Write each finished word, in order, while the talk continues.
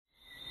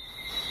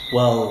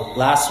Well,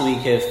 last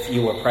week, if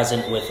you were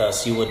present with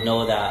us, you would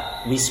know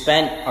that we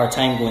spent our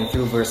time going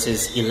through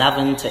verses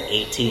 11 to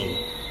 18.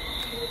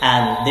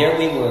 And there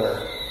we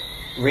were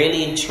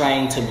really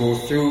trying to go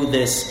through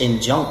this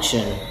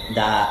injunction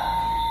that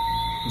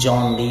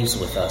John leaves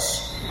with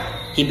us.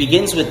 He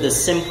begins with the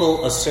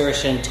simple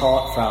assertion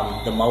taught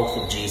from the mouth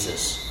of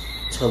Jesus,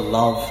 to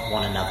love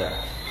one another.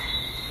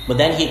 But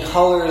then he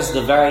colors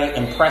the very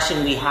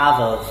impression we have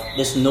of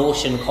this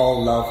notion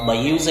called love by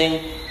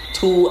using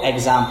two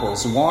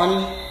examples.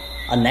 One,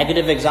 a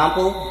negative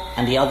example,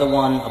 and the other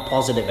one, a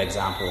positive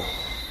example.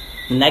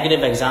 The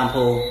negative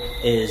example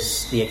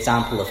is the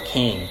example of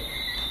Cain,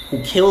 who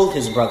killed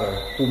his brother,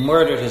 who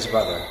murdered his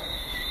brother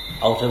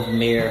out of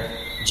mere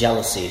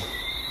jealousy.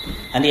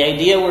 And the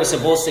idea we're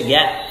supposed to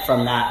get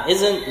from that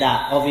isn't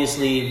that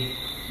obviously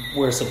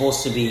we're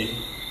supposed to be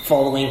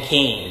following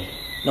Cain.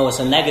 No, it's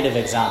a negative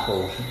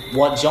example.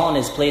 What John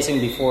is placing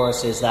before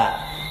us is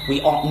that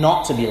we ought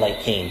not to be like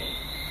Cain.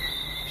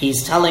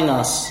 He's telling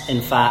us,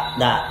 in fact,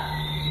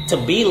 that to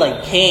be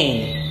like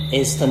Cain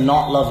is to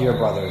not love your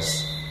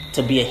brothers,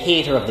 to be a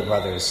hater of the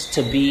brothers,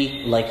 to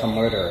be like a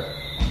murderer.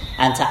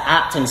 And to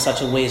act in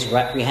such a way is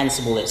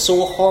reprehensible. It's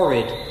so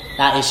horrid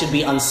that it should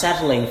be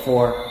unsettling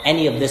for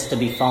any of this to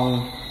be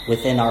found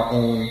within our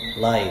own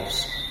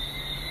lives.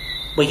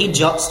 But he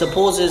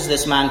juxtaposes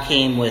this man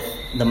Cain with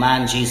the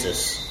man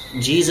Jesus.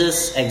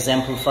 Jesus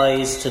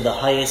exemplifies to the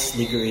highest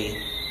degree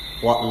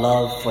what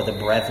love for the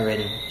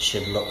brethren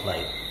should look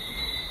like.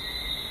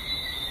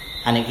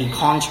 And he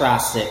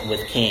contrasts it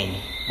with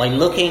Cain by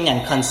looking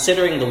and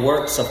considering the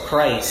works of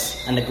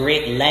Christ and the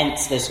great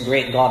lengths this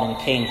great God in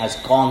Cain has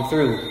gone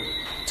through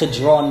to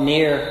draw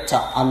near to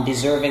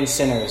undeserving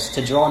sinners,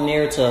 to draw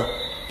near to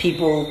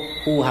people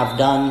who have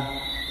done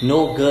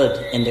no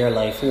good in their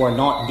life, who are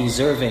not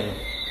deserving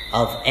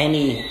of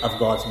any of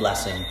God's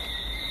blessing.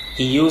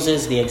 He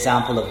uses the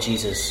example of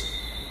Jesus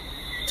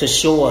to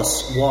show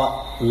us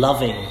what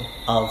loving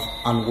of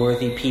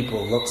unworthy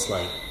people looks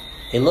like.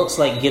 It looks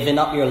like giving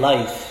up your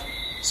life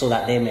so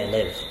that they may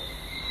live.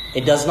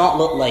 It does not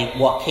look like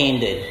what Cain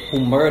did, who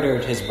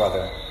murdered his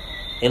brother.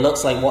 It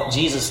looks like what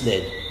Jesus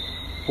did,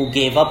 who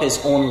gave up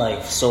his own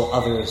life so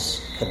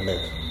others could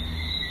live.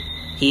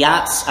 He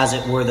asks, as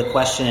it were, the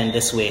question in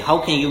this way: how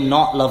can you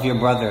not love your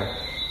brother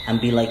and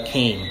be like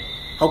Cain?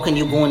 How can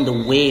you go in the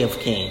way of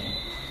Cain?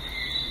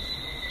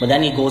 But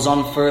then he goes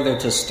on further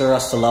to stir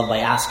us to love by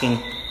asking,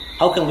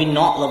 how can we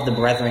not love the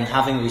brethren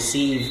having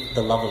received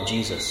the love of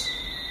Jesus?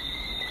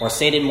 Or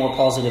stated more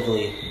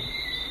positively,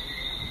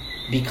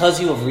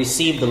 because you have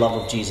received the love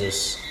of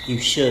Jesus, you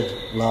should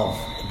love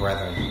the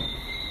brethren.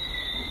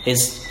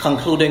 His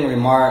concluding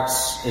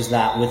remarks is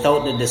that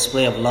without the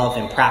display of love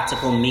in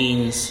practical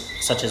means,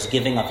 such as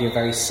giving of your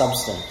very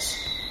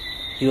substance,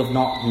 you have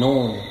not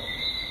known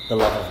the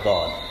love of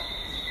God,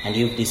 and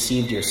you've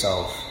deceived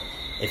yourself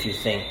if you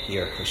think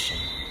you're a Christian.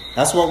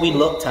 That's what we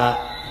looked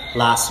at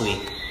last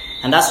week.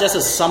 And that's just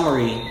a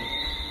summary.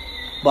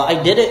 But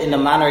I did it in the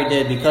manner I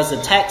did because the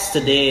text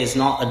today is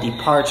not a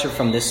departure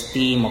from this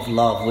theme of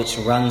love which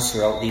runs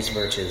throughout these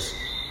verses.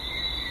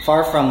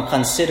 Far from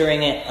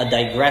considering it a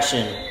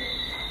digression,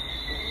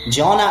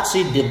 John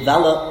actually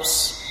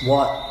develops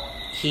what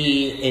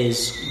he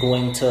is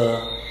going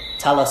to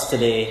tell us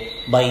today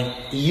by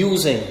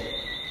using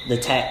the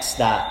text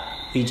that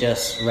we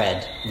just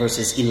read,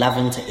 verses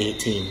 11 to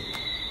 18.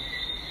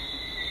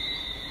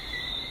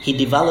 He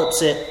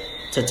develops it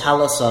to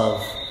tell us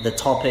of the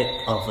topic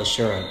of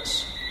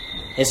assurance.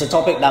 It's a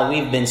topic that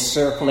we've been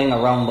circling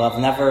around but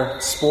have never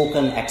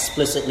spoken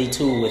explicitly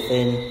to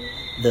within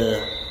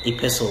the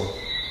epistle.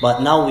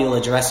 But now we'll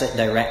address it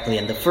directly.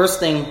 And the first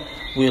thing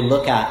we'll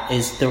look at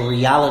is the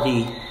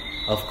reality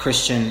of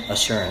Christian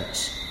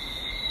assurance.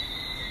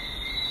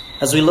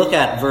 As we look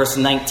at verse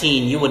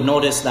 19, you would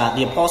notice that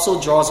the apostle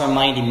draws our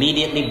mind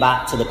immediately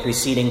back to the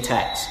preceding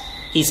text.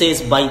 He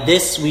says, "By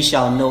this we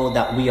shall know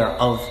that we are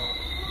of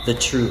the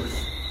truth."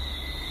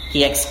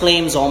 He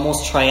exclaims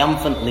almost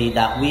triumphantly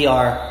that we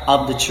are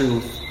of the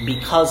truth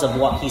because of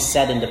what he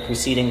said in the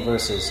preceding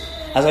verses.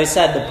 As I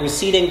said, the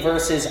preceding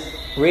verses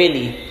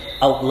really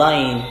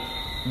outline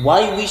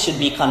why we should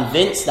be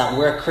convinced that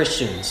we're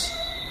Christians.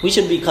 We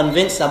should be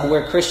convinced that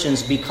we're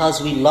Christians because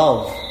we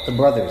love the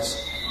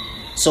brothers.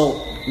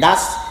 So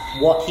that's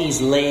what he's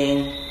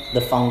laying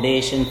the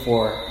foundation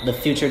for the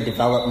future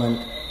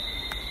development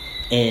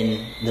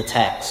in the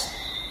text.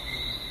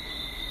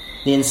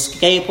 The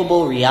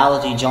inescapable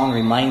reality John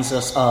reminds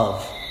us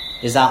of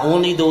is that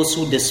only those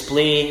who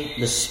display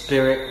the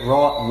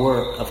Spirit-wrought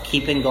work of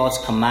keeping God's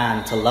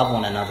command to love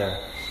one another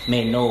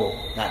may know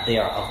that they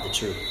are of the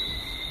truth.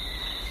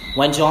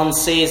 When John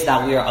says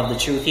that we are of the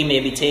truth, he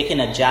may be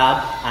taking a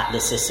jab at the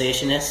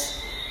cessationists.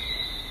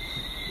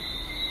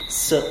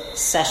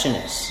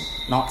 Secessionists,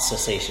 not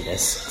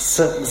cessationists.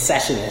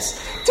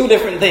 Secessionists. Two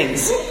different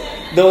things.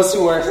 Those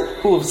who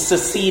have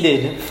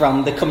seceded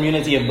from the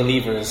community of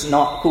believers,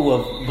 not who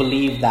have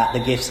believed that the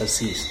gifts have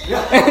ceased.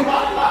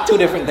 Two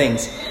different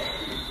things.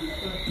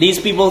 These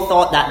people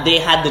thought that they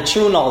had the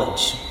true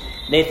knowledge,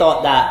 They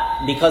thought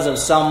that because of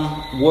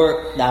some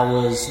work that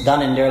was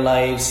done in their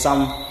lives,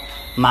 some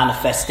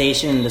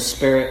manifestation in the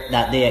Spirit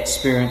that they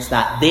experienced,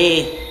 that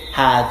they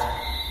had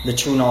the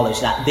true knowledge,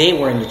 that they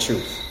were in the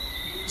truth.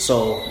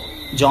 So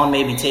John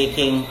may be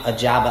taking a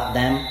jab at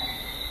them,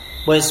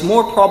 but it's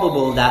more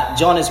probable that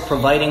John is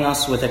providing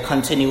us with a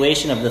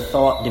continuation of the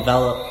thought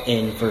developed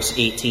in verse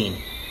 18.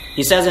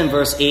 He says in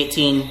verse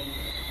 18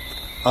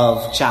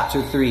 of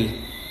chapter 3,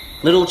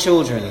 "Little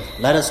children,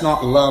 let us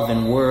not love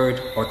in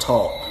word or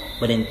talk,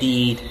 but in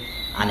deed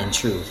and in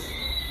truth."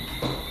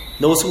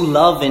 Those who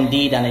love in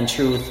deed and in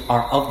truth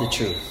are of the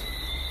truth.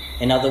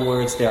 In other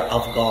words, they are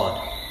of God.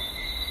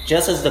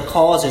 Just as the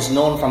cause is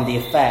known from the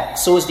effect,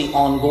 so is the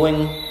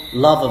ongoing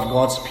love of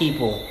God's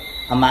people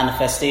a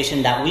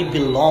manifestation that we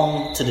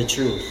belong to the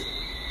truth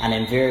and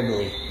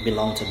invariably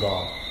belong to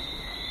God.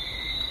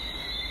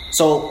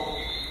 So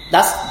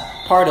that's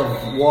part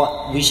of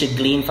what we should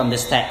glean from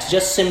this text.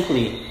 Just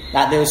simply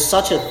that there's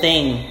such a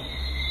thing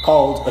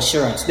called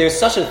assurance. There's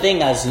such a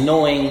thing as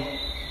knowing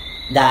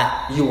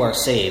that you are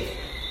saved.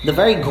 The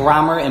very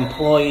grammar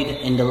employed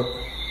in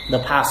the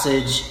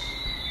passage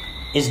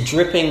is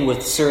dripping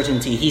with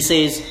certainty. He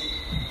says,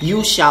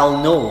 "You shall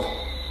know."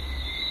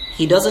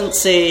 He doesn't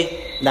say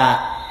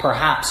that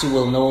perhaps you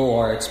will know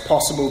or it's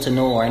possible to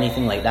know or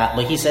anything like that.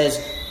 But he says,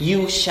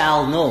 "You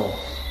shall know,"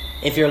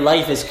 if your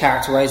life is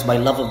characterized by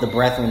love of the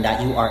brethren,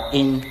 that you are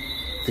in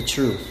the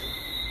truth.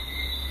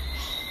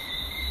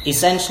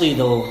 Essentially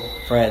though,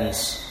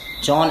 friends,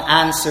 John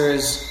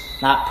answers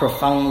that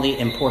profoundly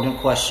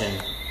important question.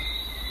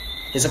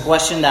 It's a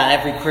question that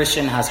every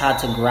Christian has had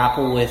to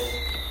grapple with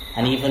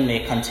and even may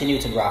continue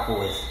to grapple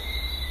with.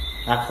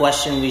 That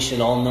question we should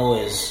all know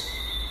is,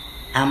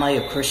 am I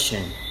a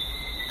Christian?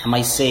 Am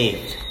I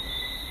saved?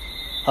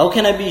 How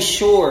can I be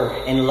sure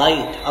in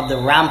light of the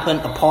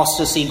rampant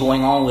apostasy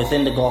going on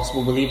within the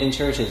gospel-believing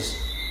churches?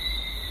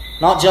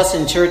 Not just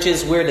in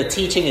churches where the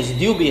teaching is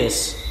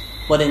dubious,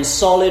 but in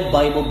solid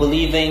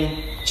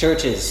Bible-believing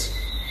churches.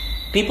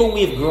 People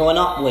we've grown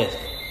up with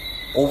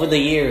over the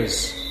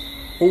years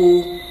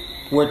who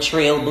were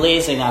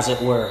trailblazing, as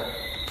it were,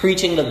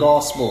 preaching the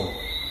gospel,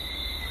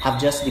 have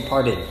just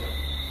departed.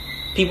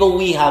 People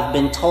we have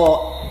been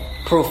taught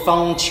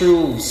profound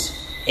truths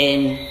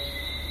in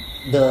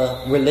the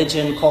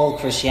religion called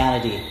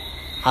Christianity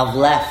have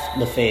left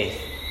the faith.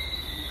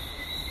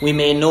 We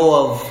may know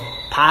of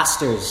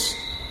pastors,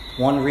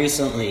 one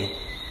recently,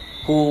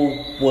 who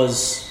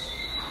was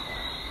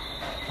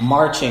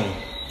marching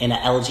in an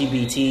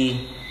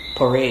LGBT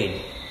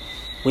parade.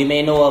 We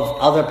may know of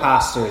other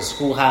pastors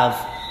who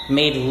have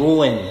made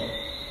ruin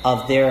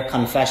of their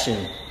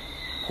confession,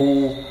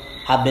 who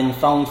have been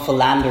found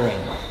philandering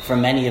for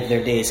many of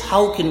their days.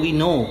 How can we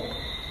know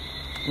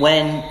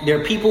when there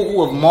are people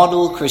who have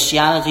modeled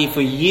Christianity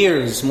for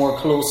years more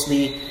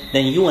closely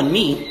than you and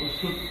me,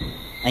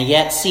 and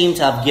yet seem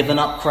to have given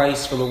up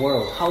Christ for the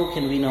world? How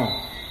can we know?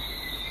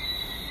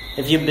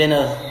 If you've been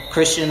a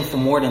Christian for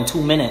more than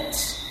 2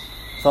 minutes,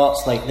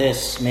 thoughts like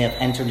this may have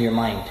entered your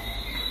mind.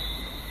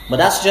 But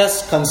that's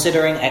just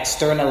considering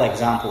external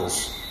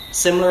examples.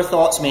 Similar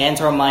thoughts may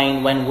enter our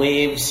mind when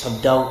waves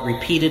of doubt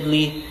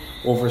repeatedly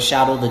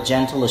overshadow the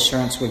gentle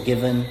assurance we're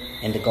given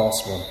in the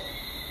gospel.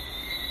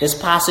 This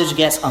passage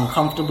gets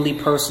uncomfortably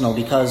personal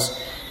because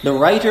the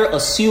writer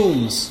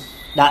assumes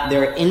that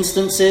there are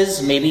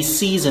instances, maybe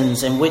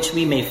seasons, in which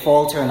we may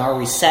falter in our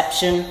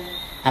reception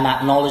and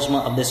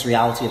acknowledgement of this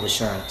reality of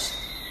assurance.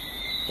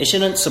 It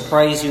shouldn't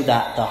surprise you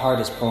that the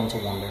heart is prone to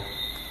wonder,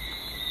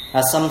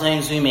 as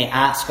sometimes we may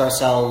ask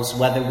ourselves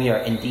whether we are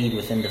indeed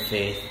within the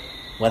faith,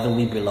 whether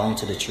we belong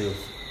to the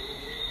truth.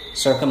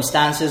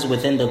 Circumstances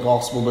within the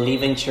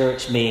gospel-believing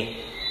church may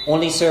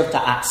only serve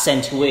to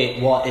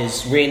accentuate what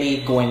is really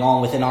going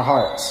on within our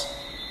hearts.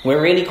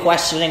 We're really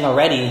questioning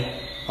already,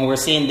 and we're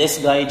seeing this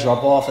guy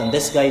drop off and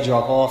this guy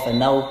drop off, and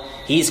now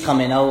he's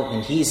coming out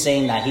and he's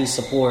saying that he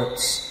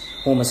supports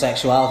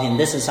homosexuality, and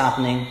this is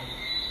happening.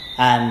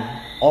 And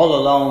all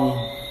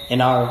along in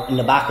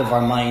the back of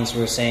our minds,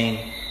 we're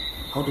saying,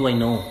 how do I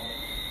know?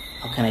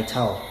 How can I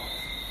tell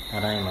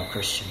that I am a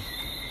Christian?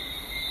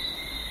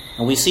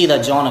 And we see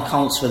that John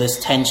accounts for this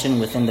tension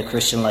within the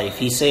Christian life.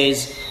 He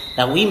says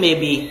that we may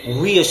be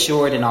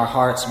reassured in our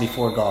hearts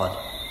before God.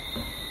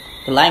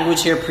 The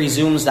language here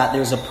presumes that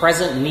there's a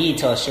present need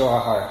to assure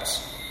our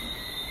hearts.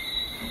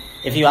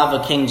 If you have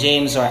a King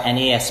James or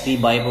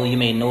NASB Bible, you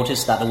may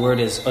notice that the word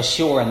is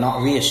assure and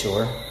not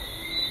reassure.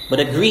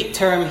 But a Greek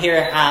term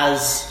here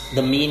has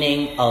the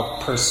meaning of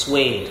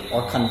persuade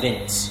or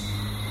convince.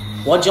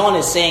 What John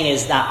is saying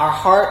is that our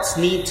hearts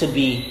need to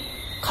be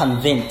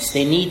convinced.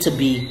 They need to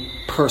be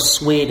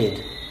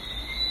persuaded.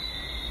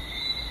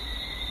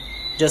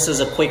 Just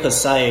as a quick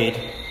aside,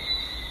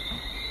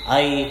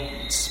 I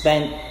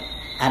spent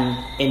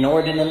an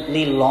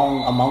inordinately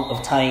long amount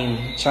of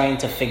time trying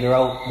to figure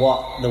out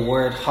what the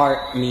word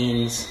heart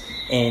means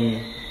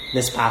in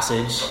this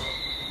passage,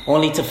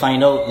 only to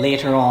find out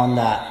later on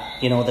that,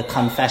 the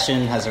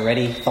confession has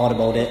already thought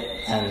about it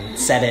and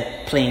said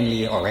it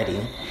plainly already.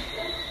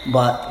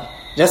 But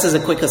just as a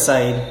quick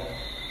aside,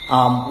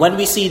 When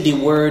we see the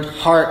word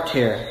heart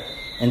here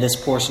in this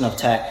portion of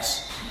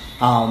text,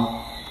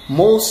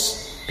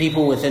 most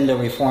people within the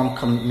Reformed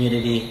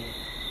community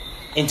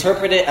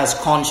interpret it as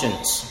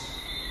conscience.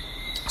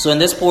 So in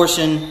this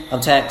portion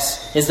of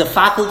text is the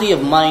faculty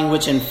of mind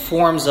which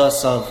informs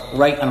us of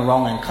right and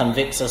wrong and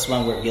convicts us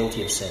when we're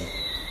guilty of sin.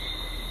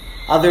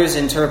 Others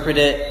interpret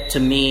it to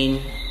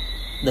mean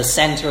the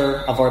center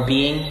of our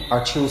being,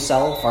 our true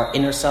self, our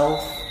inner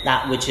self,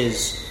 that which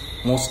is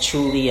most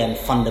truly and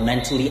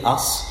fundamentally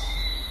us.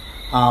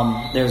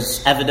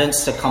 There's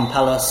evidence to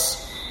compel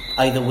us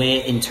either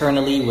way,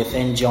 internally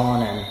within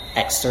John and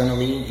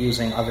externally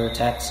using other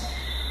texts.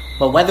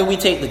 But whether we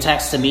take the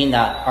text to mean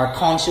that our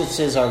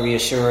consciences are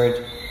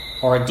reassured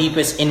or our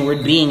deepest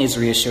inward being is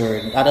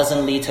reassured, that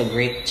doesn't lead to a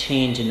great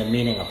change in the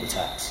meaning of the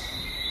text.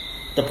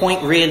 The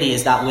point really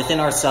is that within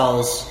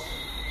ourselves,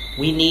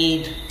 we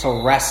need to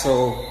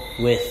wrestle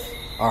with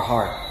our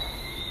heart.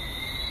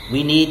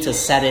 We need to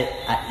set it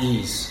at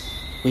ease.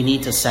 We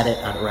need to set it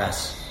at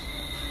rest.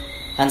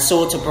 And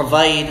so to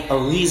provide a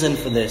reason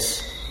for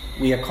this,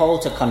 we are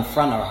called to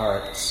confront our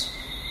hearts.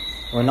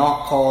 We're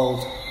not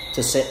called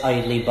to sit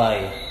idly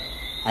by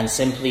and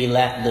simply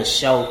let the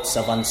shouts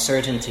of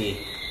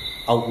uncertainty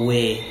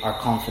outweigh our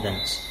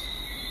confidence.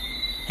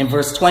 In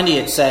verse 20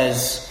 it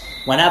says,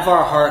 whenever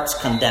our hearts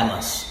condemn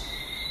us,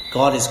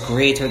 God is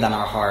greater than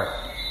our heart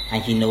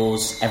and he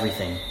knows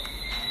everything.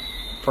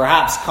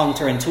 Perhaps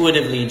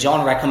counterintuitively,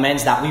 John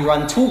recommends that we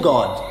run to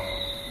God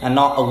and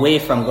not away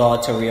from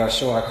God to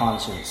reassure our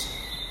conscience.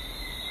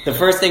 The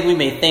first thing we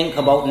may think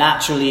about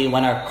naturally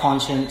when our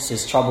conscience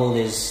is troubled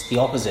is the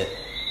opposite.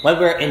 When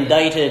we're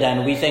indicted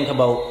and we think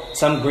about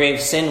some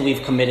grave sin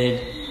we've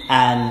committed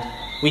and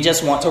we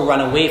just want to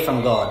run away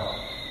from God,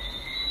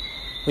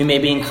 we may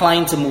be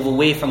inclined to move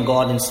away from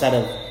God instead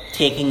of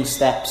taking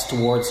steps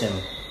towards him.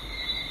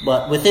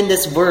 But within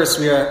this verse,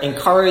 we are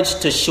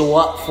encouraged to show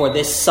up for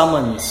this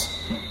summons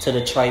to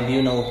the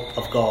tribunal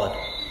of God.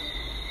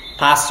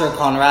 Pastor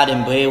Conrad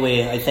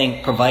Mbwewe, I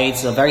think,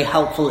 provides a very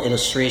helpful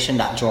illustration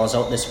that draws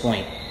out this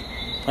point.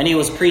 When he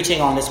was preaching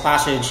on this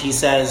passage, he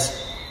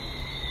says,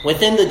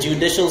 within the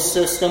judicial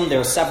system, there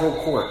are several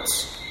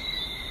courts.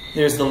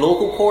 There's the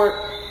local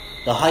court,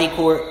 the high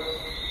court,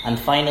 and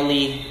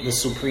finally, the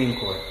Supreme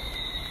Court.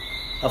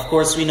 Of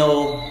course, we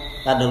know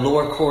that the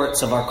lower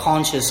courts of our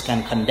conscience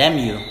can condemn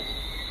you,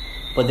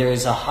 but there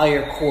is a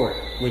higher court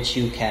which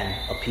you can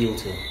appeal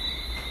to.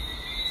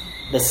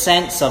 The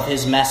sense of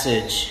his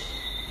message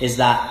is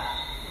that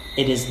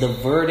it is the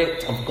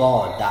verdict of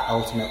God that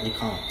ultimately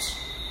counts.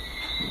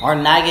 Our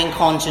nagging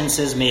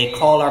consciences may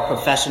call our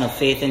profession of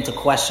faith into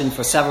question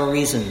for several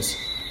reasons,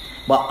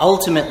 but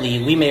ultimately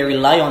we may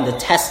rely on the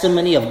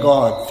testimony of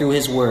God through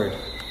his word.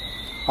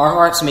 Our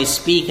hearts may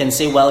speak and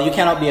say, well, you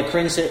cannot be a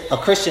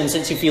Christian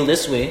since you feel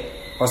this way,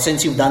 or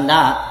since you've done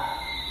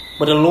that.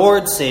 But the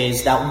Lord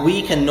says that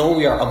we can know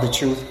we are of the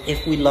truth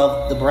if we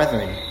love the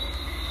brethren.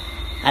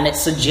 And it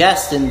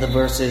suggests in the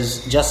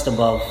verses just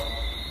above,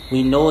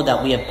 we know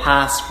that we have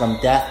passed from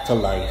death to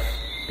life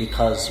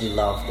because we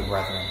love the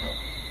brethren.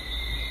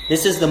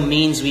 This is the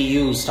means we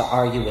use to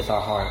argue with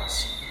our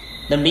hearts.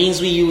 The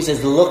means we use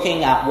is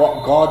looking at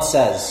what God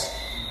says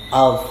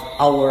of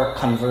our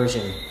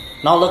conversion.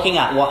 Not looking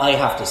at what I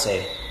have to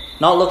say.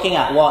 Not looking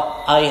at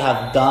what I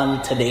have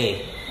done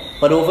today.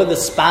 But over the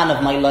span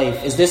of my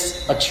life, is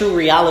this a true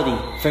reality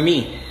for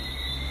me?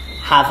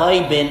 Have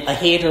I been a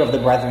hater of the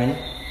brethren?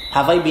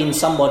 Have I been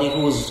somebody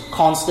who was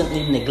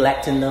constantly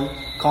neglecting them?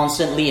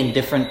 Constantly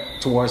indifferent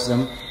towards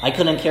them? I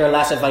couldn't care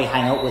less if I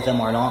hang out with them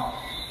or not.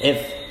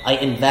 If I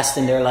invest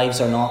in their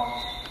lives or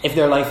not. If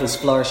their life is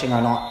flourishing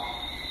or not.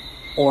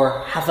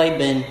 Or have I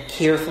been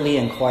carefully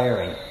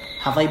inquiring?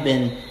 Have I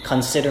been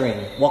considering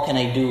what can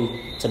I do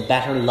to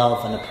better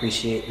love and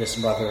appreciate this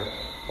brother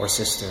or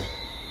sister?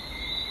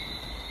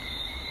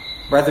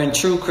 Brethren,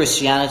 true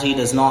Christianity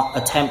does not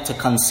attempt to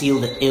conceal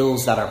the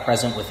ills that are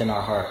present within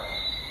our heart.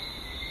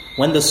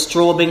 When the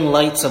strobing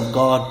lights of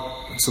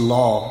God's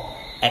law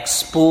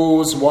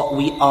expose what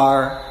we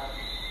are,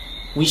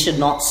 we should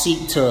not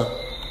seek to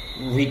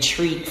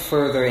retreat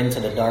further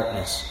into the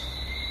darkness.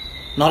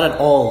 Not at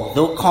all.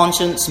 Though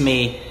conscience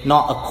may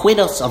not acquit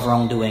us of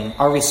wrongdoing,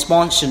 our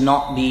response should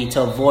not be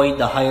to avoid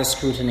the higher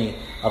scrutiny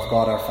of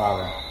God our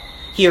Father.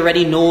 He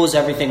already knows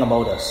everything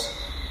about us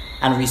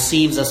and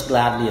receives us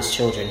gladly as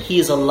children. He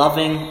is a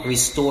loving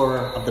restorer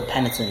of the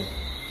penitent,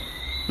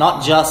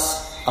 not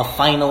just a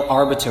final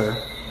arbiter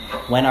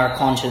when our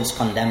conscience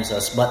condemns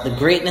us, but the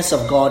greatness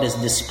of God is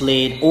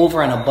displayed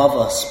over and above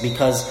us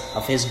because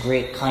of his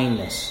great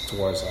kindness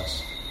towards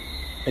us.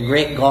 The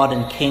great God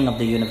and King of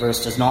the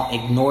universe does not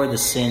ignore the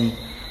sin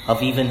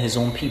of even his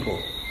own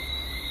people,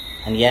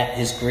 and yet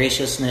his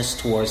graciousness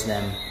towards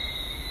them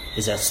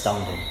is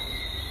astounding,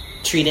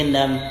 treating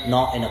them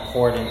not in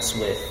accordance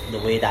with the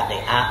way that they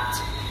act,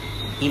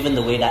 even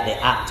the way that they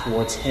act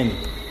towards him.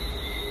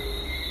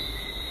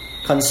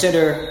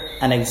 Consider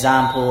an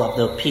example of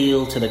the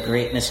appeal to the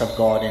greatness of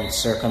God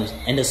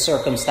in the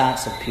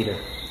circumstance of Peter.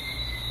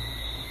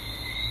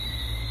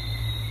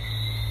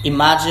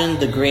 Imagine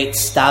the great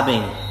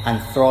stabbing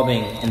and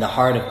throbbing in the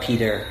heart of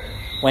Peter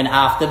when,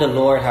 after the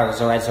Lord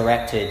has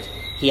resurrected,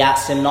 he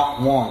asked him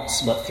not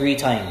once but 3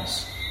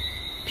 times,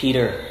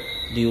 "Peter,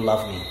 do you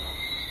love me?"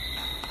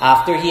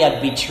 After he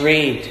had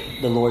betrayed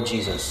the Lord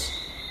Jesus,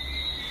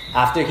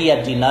 after he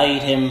had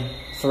denied him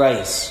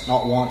thrice,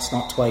 not once,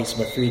 not twice,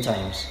 but 3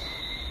 times,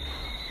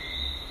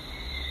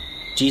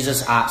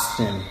 Jesus asked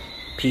him,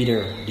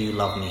 "Peter, do you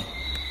love me?"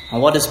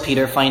 And what does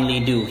Peter finally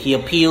do? He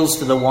appeals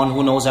to the one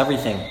who knows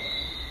everything.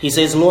 He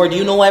says, "Lord,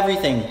 you know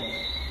everything,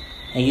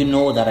 and you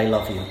know that I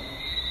love you."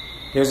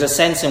 There's a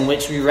sense in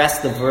which we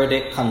rest the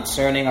verdict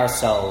concerning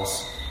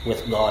ourselves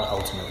with God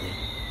ultimately.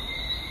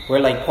 Where,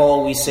 like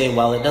Paul, we say,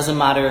 well, it doesn't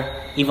matter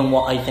even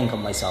what I think of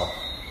myself.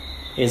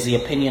 It is the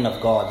opinion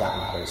of God that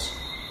matters.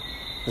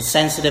 The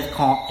sensitive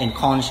in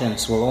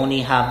conscience will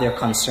only have their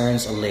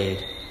concerns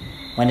allayed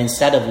when,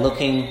 instead of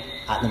looking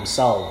at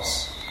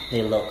themselves,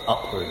 they look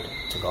upward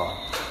to God.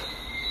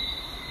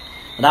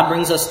 And that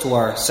brings us to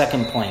our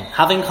second point.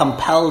 Having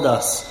compelled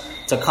us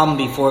to come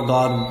before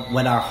God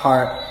when our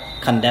heart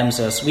condemns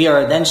us, we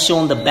are then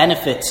shown the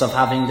benefits of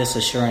having this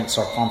assurance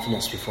or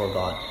confidence before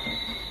God.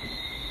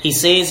 He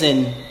says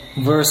in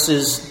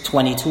verses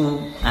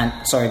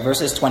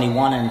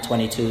 21 and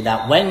 22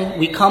 that when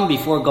we come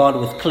before God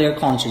with clear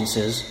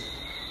consciences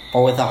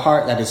or with a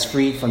heart that is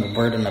freed from the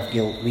burden of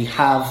guilt, we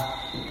have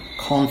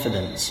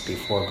confidence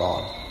before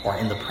God or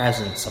in the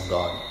presence of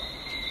God.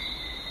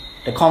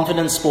 The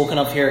confidence spoken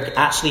of here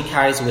actually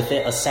carries with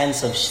it a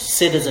sense of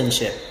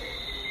citizenship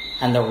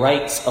and the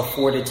rights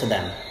afforded to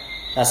them.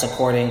 That's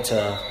according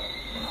to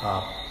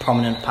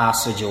prominent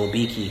pastor Joe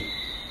Beakey.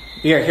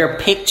 We are here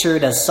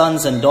pictured as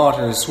sons and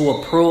daughters who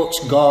approach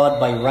God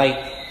by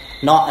right,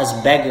 not as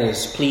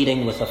beggars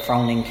pleading with a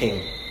frowning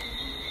king.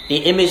 The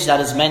image that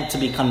is meant to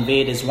be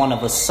conveyed is one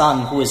of a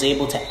son who is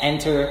able to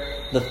enter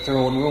the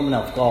throne room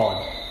of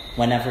God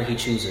whenever he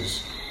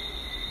chooses.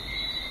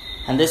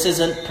 And this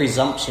isn't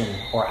presumption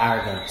or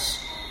arrogance.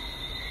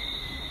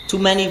 Too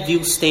many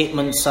view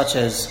statements such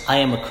as, "I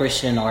am a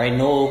Christian," or "I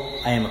know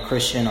I am a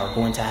Christian," or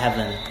 "going to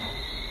heaven,"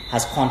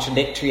 as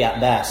contradictory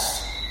at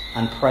best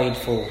and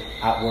prideful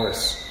at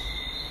worst.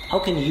 How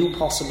can you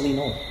possibly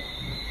know?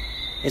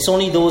 It's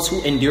only those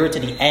who endure to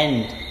the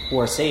end who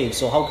are saved,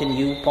 so how can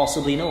you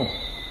possibly know?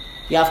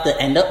 You have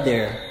to end up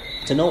there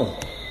to know.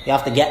 You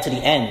have to get to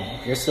the end.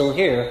 You're still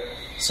here,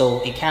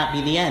 so it can't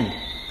be the end.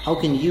 How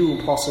can you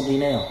possibly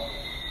know?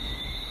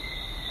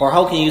 Or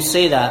how can you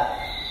say that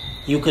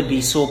you could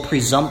be so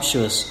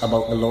presumptuous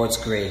about the Lord's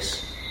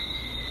grace?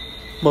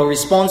 But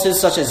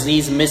responses such as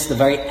these miss the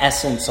very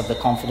essence of the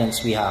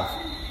confidence we have.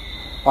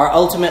 Our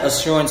ultimate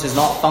assurance is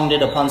not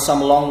founded upon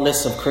some long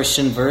list of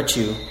Christian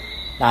virtue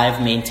that I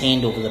have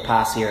maintained over the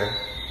past year.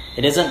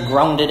 It isn't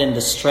grounded in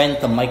the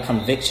strength of my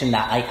conviction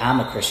that I am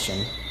a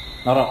Christian.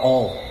 Not at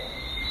all.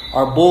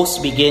 Our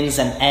boast begins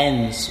and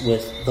ends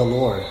with the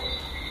Lord.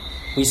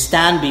 We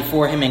stand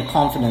before him in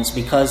confidence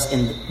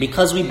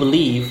because we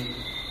believe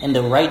in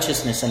the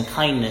righteousness and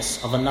kindness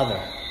of another,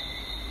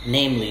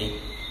 namely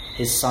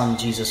his Son,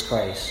 Jesus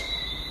Christ.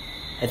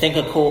 I think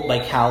a quote by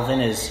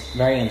Calvin is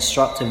very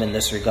instructive in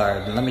this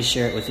regard, and let me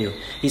share it with you.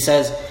 He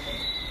says,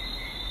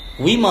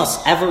 "We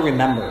must ever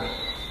remember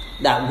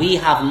that we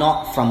have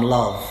not from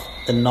love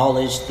the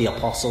knowledge the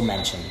apostle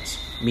mentions,"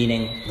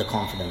 meaning the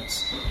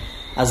confidence,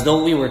 "as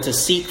though we were to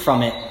seek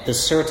from it the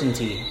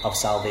certainty of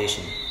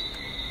salvation."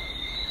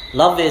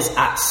 Love is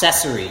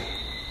accessory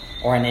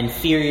or an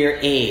inferior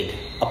aid,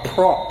 a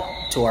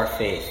prop to our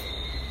faith,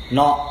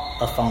 not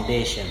a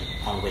foundation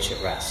on which it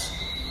rests.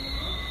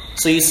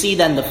 So you see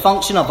then, the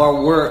function of our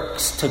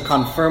works to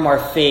confirm our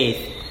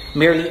faith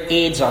merely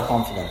aids our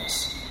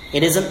confidence.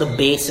 It isn't the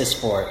basis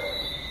for it.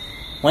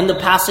 When the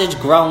passage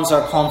grounds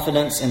our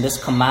confidence in this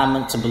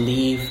commandment to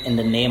believe in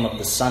the name of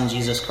the Son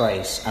Jesus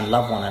Christ and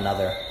love one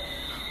another,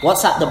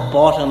 what's at the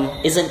bottom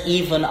isn't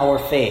even our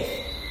faith,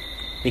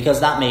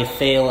 because that may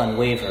fail and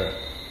waver.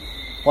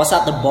 What's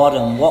at the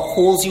bottom, what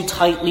holds you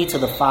tightly to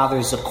the Father,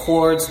 is the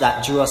cords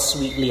that drew us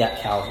sweetly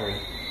at Calvary.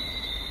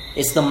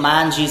 It's the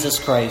man Jesus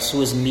Christ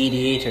who is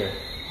mediator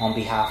on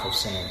behalf of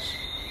sinners.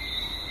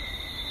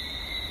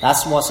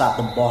 That's what's at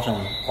the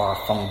bottom or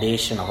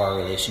foundation of our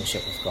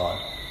relationship with God.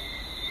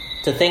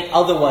 To think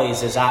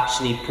otherwise is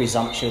actually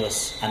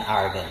presumptuous and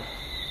arrogant.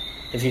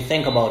 If you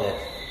think about it,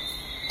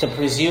 to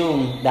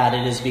presume that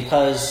it is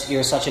because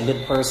you're such a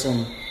good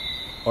person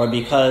or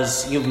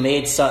because you've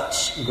made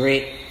such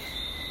great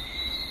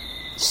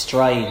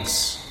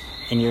strides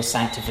in your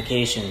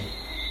sanctification,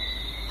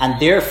 and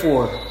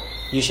therefore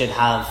you should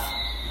have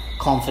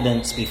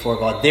confidence before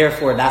God.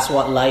 Therefore, that's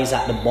what lies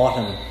at the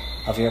bottom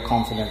of your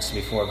confidence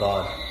before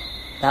God.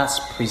 That's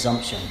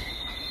presumption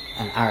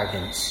and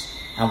arrogance,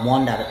 and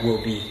one that it will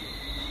be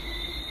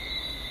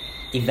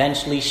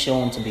eventually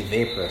shown to be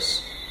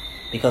vaporous,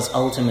 because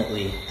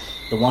ultimately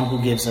the one who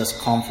gives us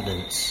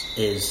confidence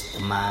is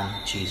the man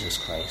Jesus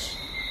Christ.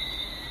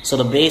 So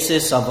the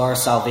basis of our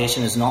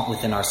salvation is not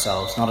within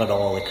ourselves, not at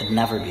all. It could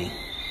never be.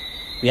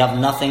 We have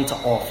nothing to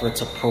offer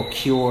to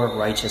procure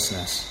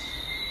righteousness.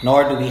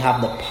 nor do we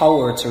have the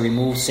power to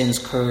remove sin's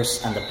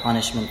curse and the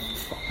punishment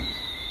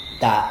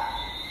that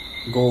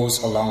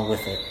goes along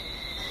with it.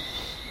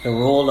 The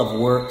role of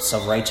works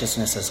of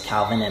righteousness, as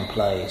Calvin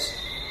implies,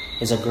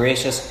 is a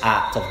gracious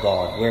act of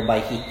God whereby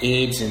he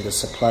aids in the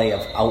supply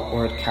of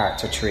outward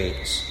character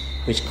traits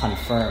which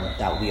confirm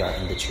that we are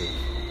in the truth,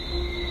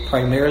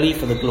 primarily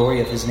for the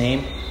glory of his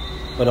name,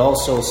 but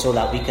also so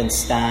that we can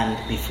stand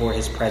before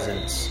his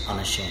presence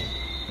unashamed.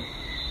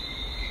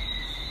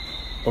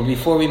 But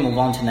before we move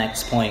on to the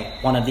next point,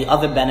 one of the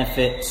other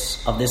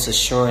benefits of this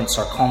assurance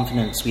or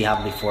confidence we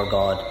have before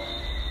God,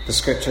 the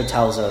scripture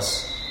tells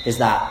us, is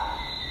that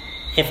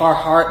if our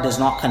heart does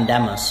not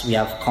condemn us, we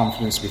have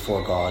confidence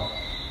before God,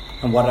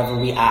 and whatever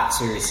we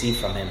ask, we receive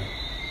from him,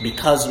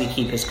 because we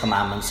keep his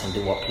commandments and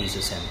do what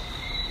pleases him.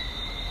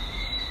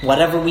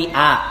 Whatever we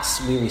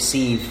ask, we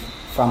receive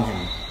from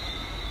him.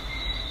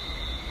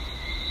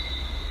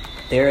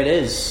 There it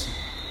is.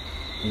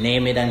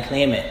 Name it and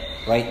claim it,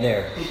 right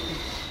there.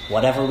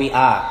 Whatever we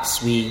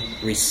ask, we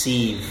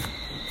receive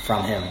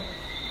from him.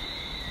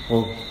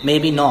 Well,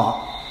 maybe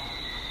not.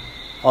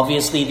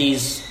 Obviously,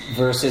 these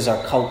verses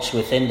are couched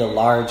within the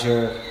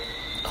larger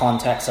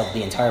context of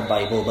the entire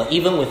Bible, but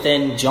even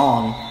within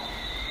John,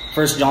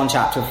 1 John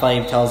chapter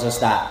 5 tells us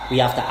that we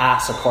have to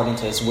ask according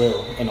to his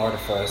will in order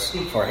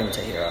for him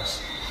to hear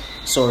us.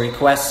 So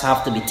requests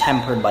have to be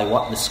tempered by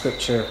what the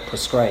scripture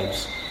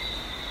prescribes.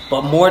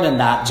 But more than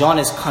that, John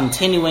is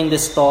continuing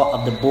this thought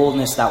of the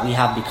boldness that we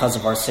have because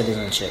of our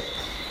citizenship.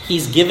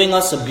 He's giving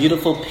us a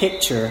beautiful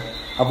picture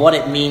of what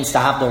it means to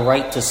have the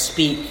right to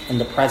speak in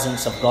the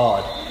presence of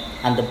God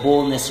and the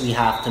boldness we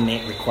have to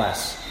make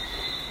requests.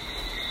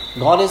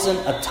 God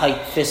isn't a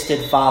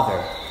tight-fisted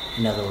father,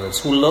 in other words,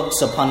 who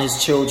looks upon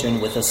his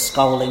children with a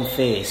scowling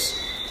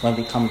face when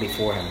we come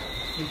before him.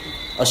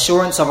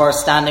 Assurance of our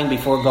standing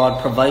before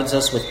God provides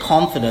us with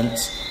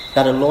confidence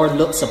that the Lord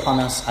looks upon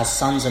us as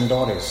sons and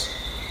daughters,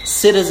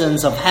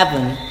 citizens of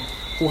heaven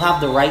who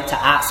have the right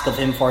to ask of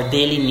him for our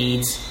daily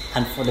needs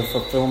and for the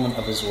fulfillment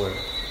of his word.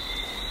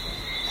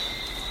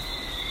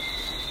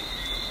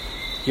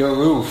 Your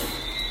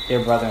roof, dear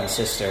brother and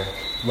sister,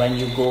 when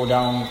you go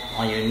down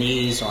on your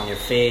knees, on your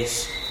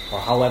face, or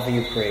however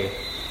you pray,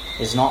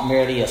 is not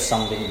merely a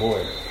sounding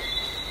board.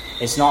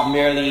 It's not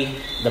merely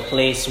the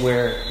place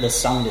where the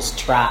sound is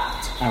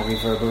trapped and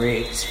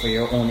reverberates for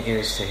your own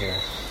ears to hear.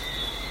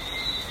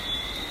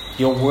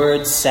 Your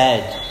words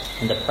said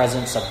in the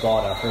presence of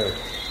God are heard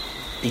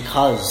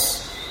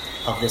because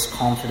of this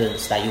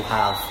confidence that you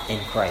have in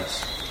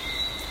Christ.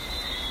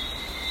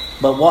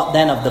 But what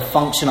then of the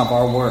function of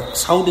our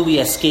works? How do we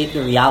escape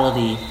the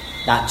reality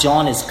that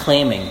John is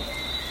claiming?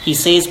 He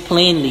says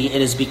plainly,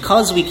 it is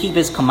because we keep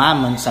his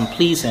commandments and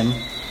please him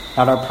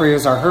that our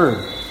prayers are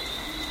heard.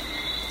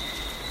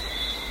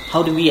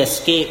 How do we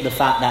escape the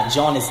fact that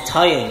John is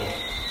tying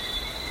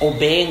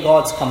obeying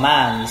God's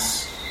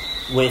commands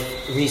with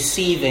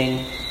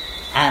receiving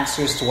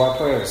answers to our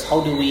prayers?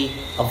 How do we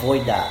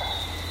avoid that?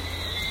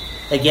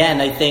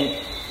 Again, I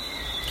think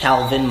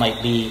Calvin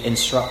might be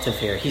instructive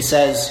here. He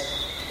says,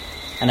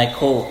 and I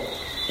quote,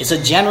 "It's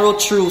a general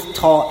truth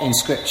taught in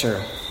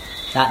Scripture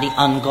that the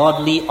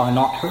ungodly are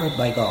not heard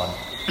by God.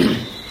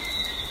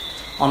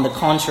 On the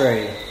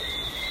contrary,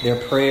 their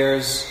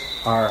prayers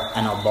are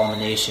an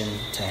abomination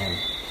to him."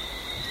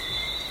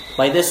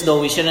 By this, though,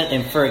 we shouldn't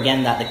infer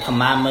again that the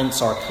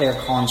commandments or clear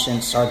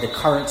conscience are the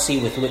currency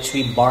with which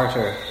we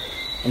barter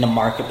in the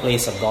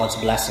marketplace of God's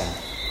blessing.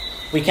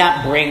 We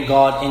can't bring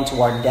God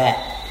into our debt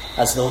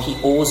as though he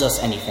owes us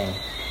anything.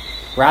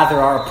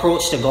 Rather, our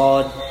approach to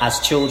God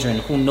as children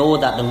who know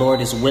that the Lord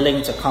is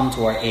willing to come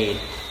to our aid.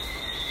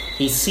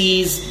 He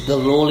sees the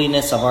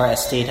lowliness of our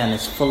estate and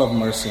is full of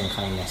mercy and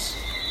kindness.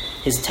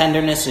 His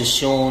tenderness is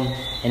shown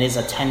in his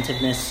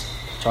attentiveness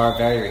to our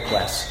very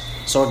requests.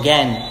 So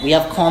again, we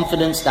have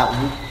confidence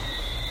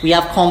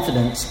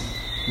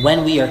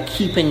when we are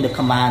keeping the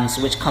commands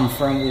which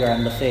confirm we are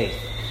in the faith.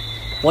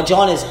 What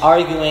John is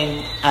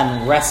arguing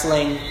and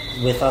wrestling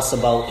with us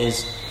about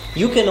is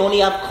you can only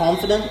have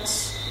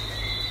confidence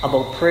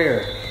about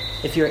prayer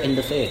if you're in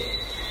the faith.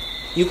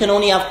 You can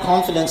only have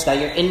confidence that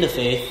you're in the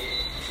faith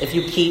if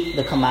you keep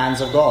the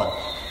commands of God.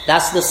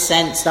 That's the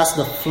sense, that's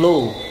the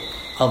flow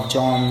of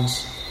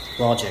John's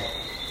logic.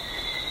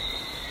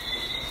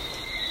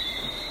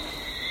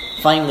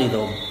 Finally,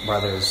 though,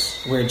 brothers,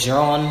 we're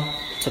drawn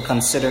to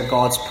consider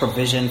God's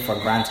provision for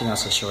granting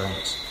us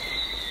assurance.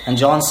 And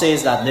John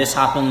says that this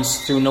happens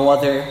through no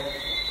other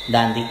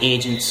than the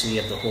agency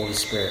of the Holy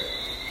Spirit.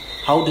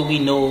 How do we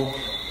know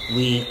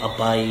we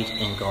abide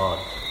in God?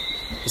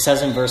 He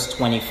says in verse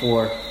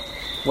 24,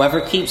 "Whoever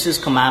keeps his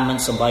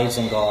commandments abides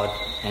in God,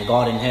 and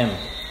God in him.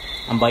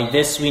 And by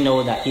this we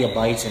know that he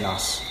abides in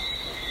us,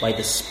 by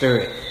the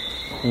Spirit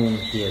whom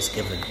he has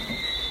given."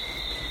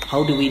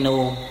 How do we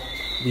know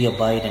we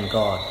abide in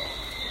God?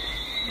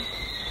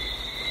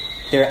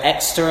 There are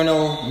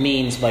external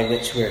means by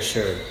which we're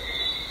assured,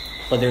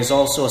 but there's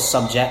also a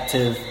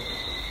subjective,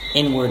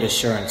 inward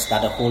assurance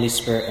that the Holy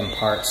Spirit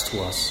imparts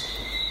to us.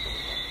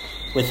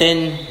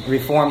 Within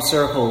Reformed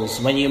circles,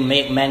 when you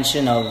make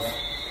mention of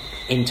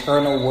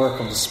internal work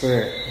of the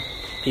Spirit,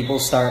 people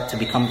start to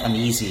become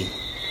uneasy.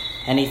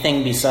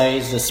 Anything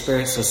besides the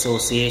Spirit's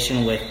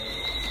association with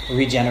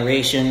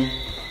regeneration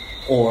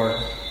or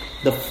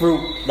the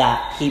fruit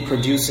that he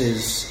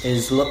produces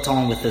is looked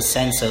on with a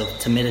sense of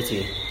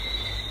timidity.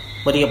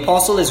 But the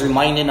apostle is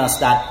reminding us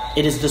that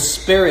it is the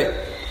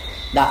Spirit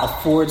that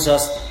affords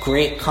us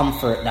great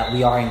comfort that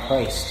we are in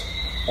Christ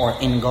or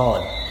in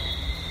God.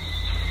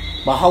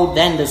 But how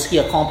then does he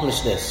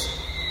accomplish this?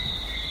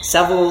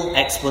 Several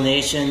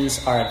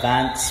explanations are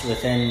advanced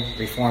within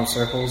Reformed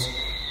circles.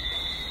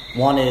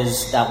 One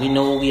is that we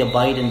know we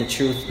abide in the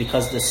truth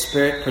because the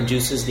Spirit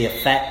produces the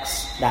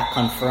effects that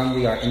confirm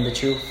we are in the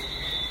truth.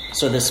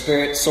 So the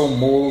Spirit so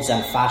molds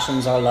and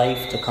fashions our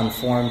life to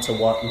conform to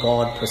what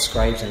God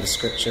prescribes in the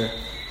Scripture,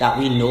 that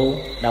we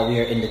know that we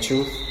are in the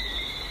truth.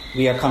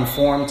 We are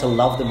conformed to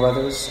love the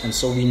brothers, and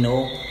so we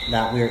know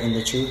that we are in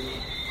the truth.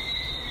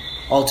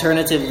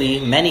 Alternatively,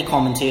 many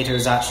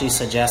commentators actually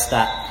suggest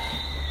that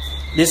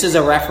this is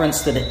a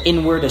reference to the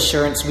inward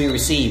assurance we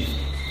receive.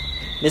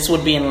 This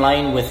would be in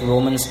line with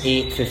Romans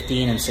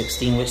 8:15 and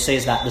 16, which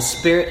says that the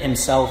Spirit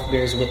himself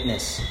bears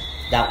witness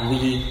that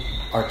we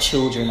are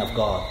children of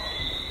God.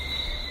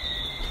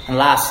 And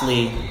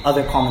lastly,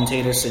 other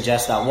commentators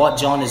suggest that what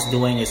John is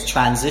doing is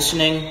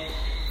transitioning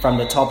from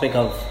the topic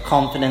of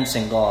confidence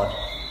in God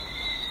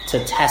to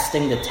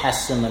testing the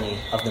testimony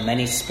of the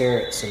many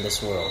spirits in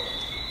this world,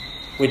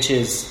 which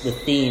is the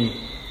theme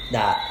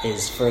that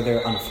is further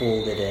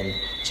unfolded in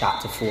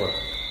chapter 4.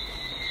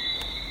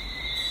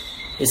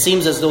 It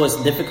seems as though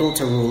it's difficult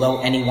to rule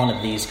out any one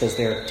of these because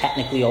they're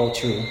technically all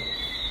true.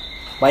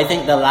 But I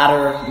think the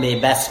latter may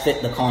best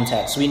fit the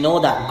context. We know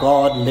that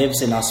God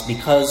lives in us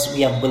because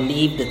we have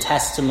believed the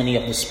testimony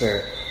of the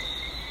Spirit.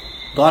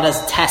 God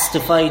has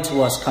testified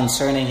to us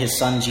concerning his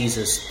Son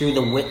Jesus through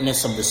the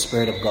witness of the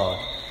Spirit of God.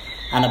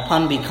 And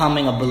upon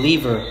becoming a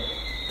believer,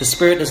 the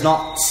Spirit does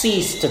not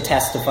cease to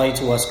testify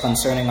to us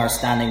concerning our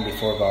standing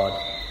before God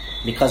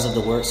because of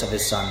the works of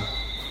his Son.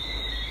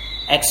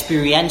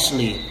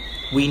 Experientially,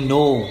 we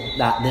know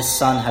that this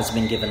Son has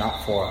been given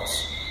up for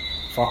us,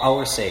 for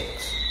our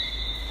sakes.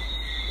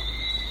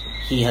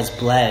 He has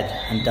bled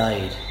and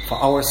died. For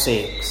our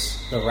sakes,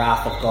 the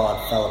wrath of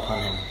God fell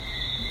upon him.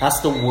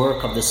 That's the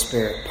work of the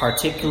Spirit,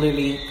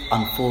 particularly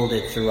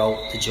unfolded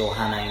throughout the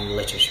Johannine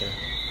literature.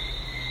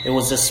 It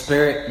was the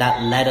Spirit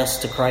that led us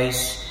to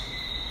Christ,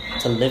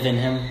 to live in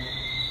him.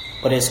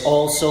 But it's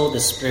also the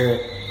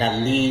Spirit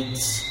that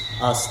leads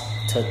us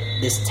to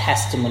this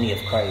testimony of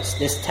Christ.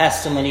 This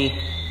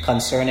testimony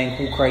concerning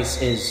who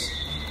Christ is,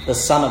 the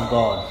Son of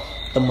God,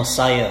 the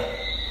Messiah,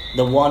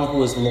 the one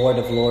who is Lord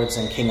of Lords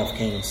and King of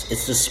Kings.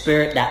 It's the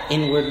Spirit that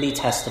inwardly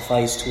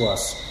testifies to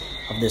us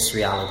of this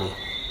reality.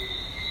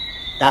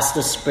 That's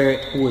the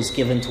Spirit who is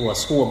given to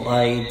us, who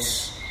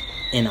abides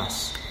in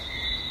us.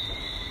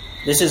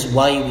 This is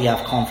why we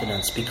have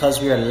confidence,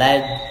 because we are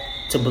led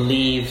to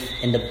believe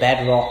in the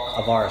bedrock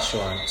of our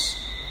assurance.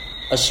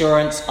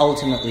 Assurance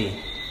ultimately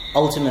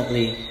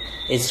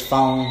is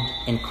found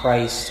in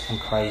Christ and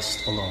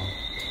Christ alone.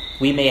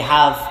 We may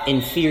have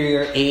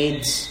inferior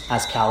aids,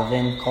 as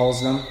Calvin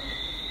calls them,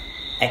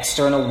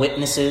 external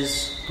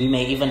witnesses. We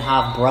may even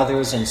have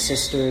brothers and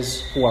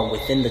sisters who are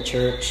within the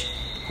church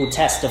who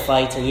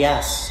testify to,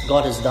 yes,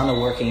 God has done a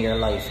work in your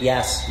life.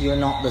 Yes, you're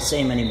not the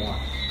same anymore.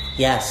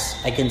 Yes,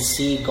 I can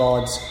see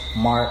God's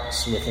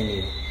marks within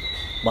you.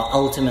 But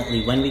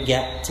ultimately, when we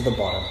get to the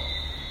bottom,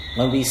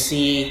 when we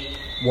see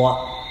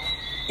what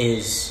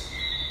is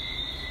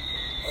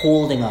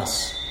holding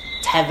us,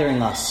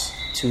 tethering us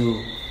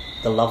to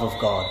the love of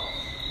God,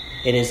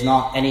 it is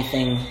not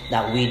anything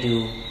that we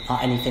do,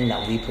 not anything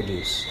that we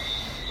produce,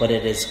 but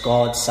it is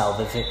God's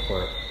salvific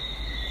work.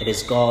 It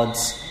is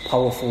God's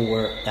powerful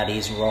work that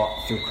he's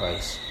wrought through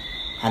Christ.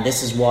 And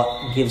this is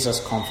what gives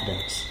us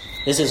confidence.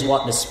 This is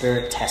what the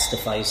Spirit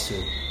testifies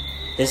to.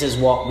 This is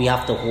what we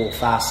have to hold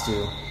fast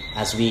to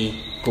as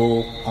we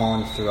go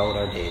on throughout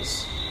our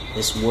days.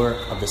 This work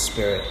of the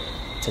Spirit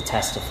to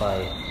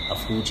testify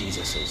of who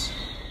Jesus is.